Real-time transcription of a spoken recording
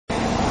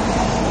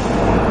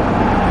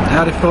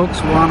Howdy folks,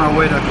 we're on our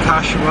way to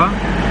Kashiwa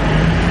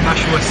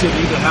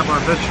City to have our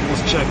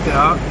vegetables checked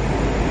out.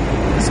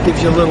 This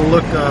gives you a little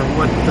look of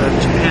what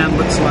Japan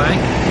looks like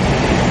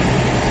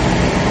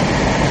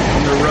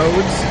on the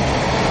roads.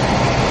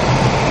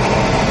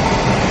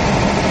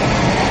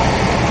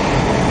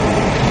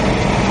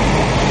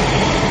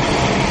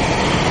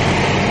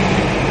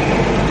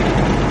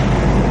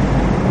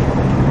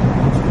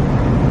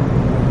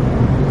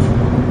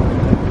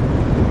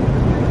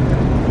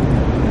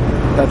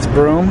 That's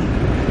Broom.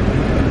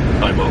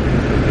 Hi, Mom.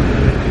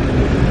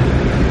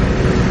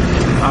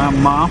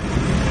 I'm Mom.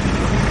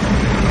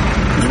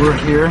 We're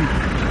here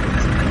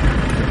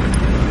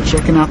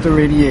checking out the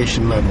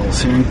radiation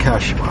levels here in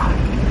Kashiwa.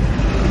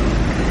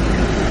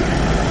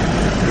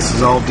 This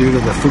is all due to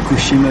the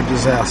Fukushima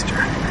disaster.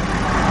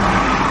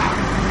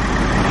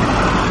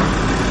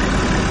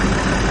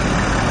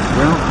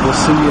 Well, we'll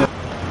see you.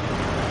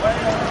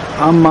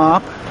 I'm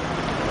Mop.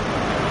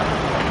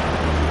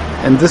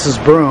 And this is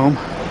Broom.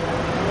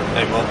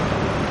 Hey, Mom.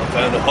 I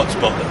found a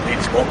hotspot that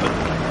needs mopping.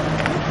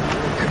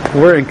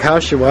 We're in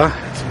Kashiwa.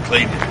 Some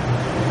cleaning.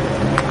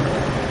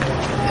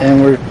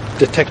 And we're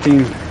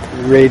detecting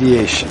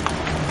radiation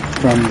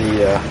from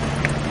the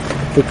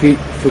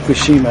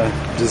Fukushima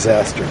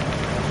disaster.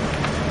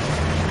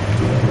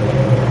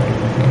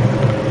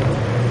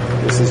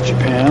 This is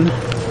Japan.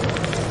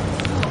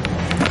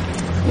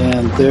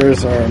 And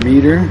there's our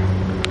meter.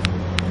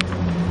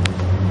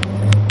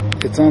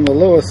 It's on the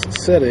lowest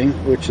setting,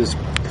 which is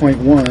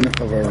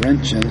 0.1 of our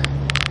Roentgen,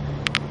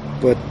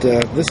 but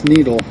this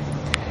needle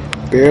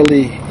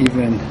barely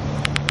even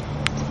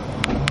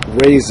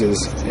raises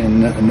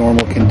in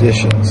normal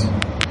conditions,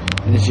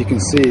 and as you can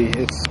see,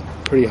 it's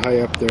pretty high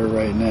up there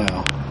right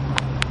now.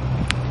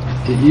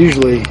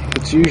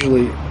 It's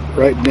usually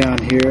right down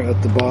here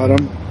at the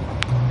bottom,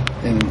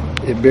 and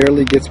it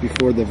barely gets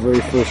before the very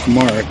first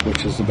mark,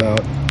 which is about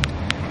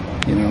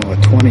a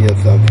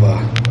 20th of a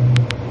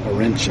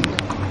Roentgen.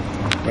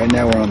 Right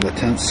now we're on the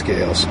 10th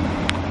scales.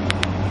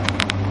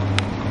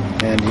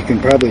 And you can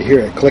probably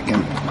hear it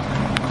clicking.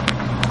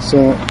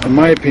 So, in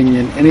my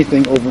opinion,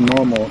 anything over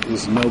normal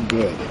is no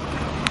good.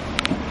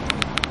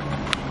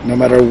 No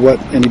matter what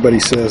anybody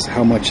says,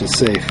 how much is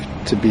safe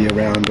to be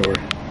around or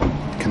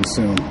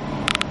consume.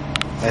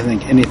 I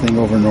think anything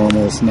over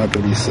normal is not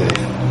going to be safe.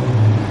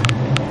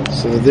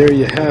 So there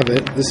you have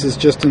it. This is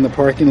just in the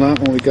parking lot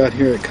when we got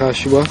here at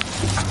Kashiwa.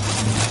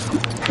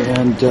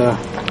 And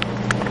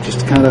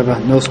just kind of a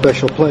no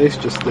special place,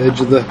 just the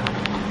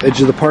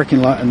edge of the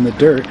parking lot in the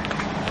dirt.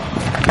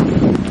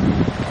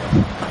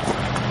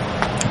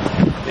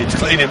 Needs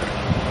cleaning.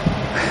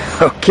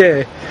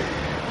 Okay,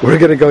 we're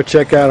gonna go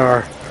check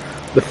out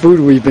the food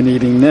we've been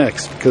eating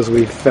next, because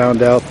we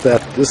found out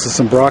that this is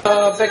some broccoli.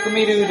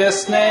 Bekumiru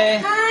desu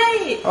ne.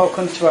 Hi. Oh,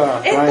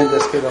 konnichiwa. Ryan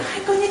desu kedo.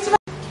 Konnichiwa.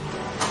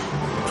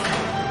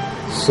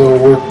 So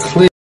we're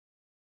clear.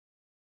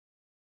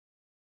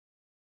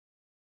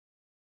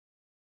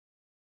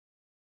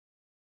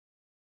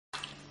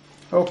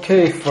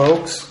 Okay,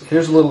 folks,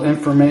 here's a little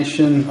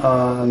information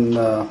on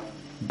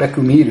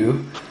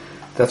Bekumiru.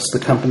 That's the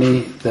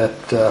company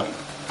that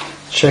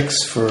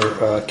checks for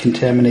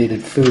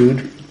contaminated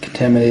food,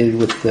 contaminated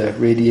with the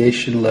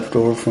radiation left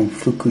over from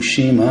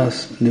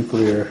Fukushima's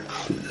nuclear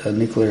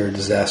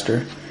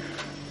disaster,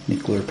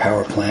 nuclear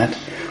power plant.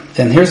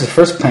 And here's the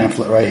first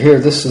pamphlet right here.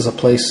 This is a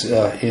place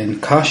in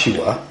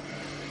Kashiwa.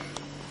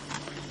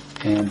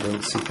 And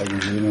let's see if I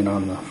can zoom in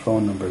on the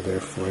phone number there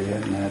for you,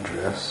 an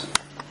address.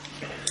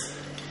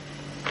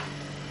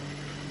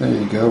 There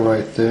you go,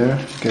 right there.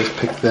 You guys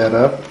pick that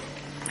up.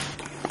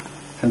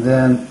 And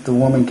then the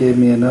woman gave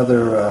me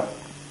another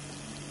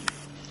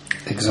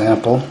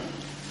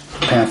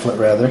pamphlet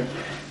rather.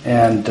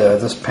 And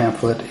this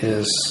pamphlet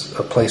is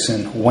a place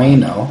in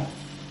Ueno.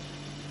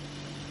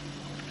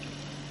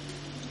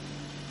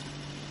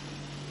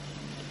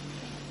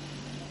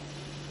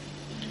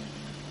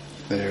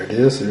 There it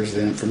is. There's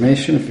the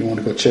information if you want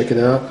to go check it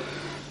out.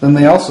 Then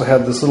they also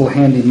had this little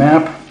handy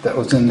map that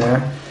was in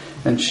there.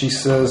 And she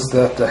says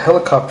that the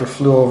helicopter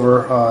flew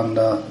over on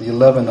the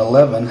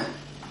 11/11,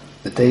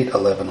 the date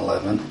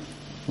 11/11,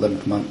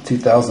 11th month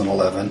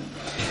 2011,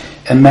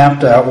 and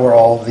mapped out where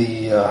all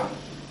the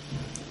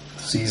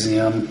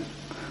cesium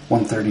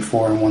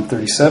 134 and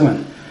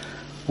 137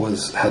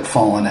 had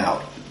fallen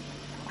out.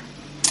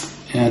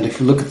 And if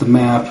you look at the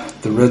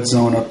map, the red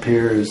zone up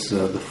here is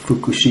the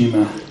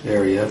Fukushima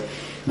area.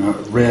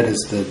 Red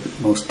is the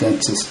most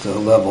densest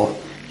level.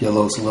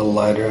 Yellow is a little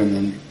lighter, and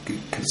then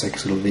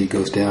consecutively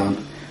goes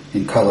down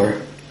in color.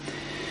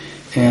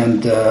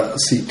 And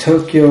see,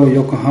 Tokyo,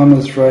 Yokohama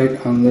is right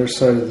on their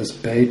side of this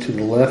bay to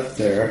the left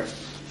there.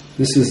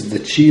 This is the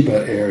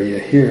Chiba area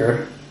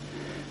here.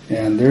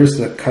 And there's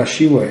the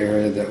Kashiwa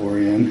area that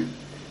we're in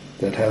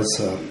that has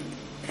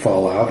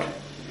fallout.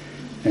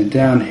 And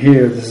down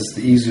here, this is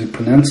the Izu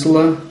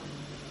Peninsula.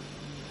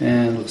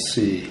 And let's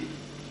see,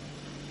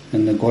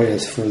 and Nagoya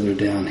is further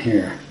down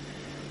here.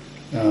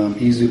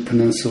 Izu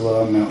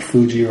Peninsula, Mount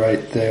Fuji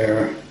right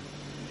there.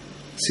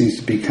 Seems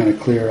to be kind of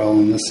clear all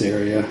in this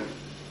area.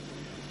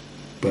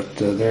 But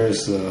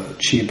there's the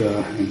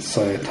Chiba and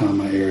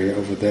Saitama area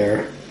over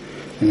there.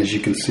 And as you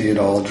can see, it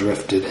all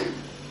drifted,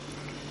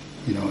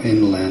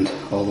 inland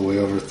all the way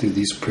over through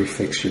these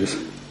prefectures.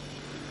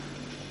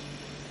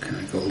 Kind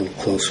of go a little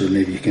closer,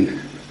 maybe you can,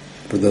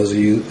 for those of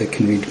you that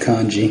can read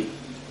kanji.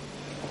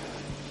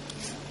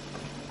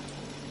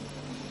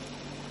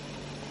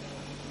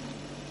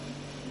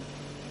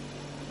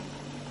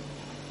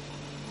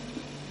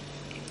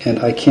 And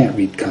I can't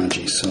read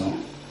kanji, so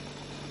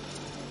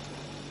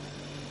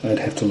I'd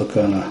have to look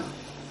on a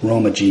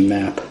Romaji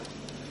map.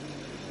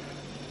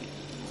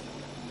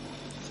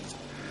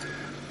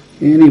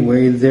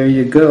 Anyway, there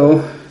you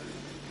go.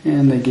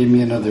 And they gave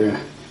me another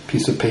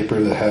piece of paper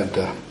that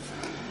had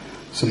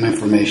some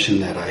information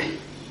that I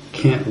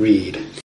can't read.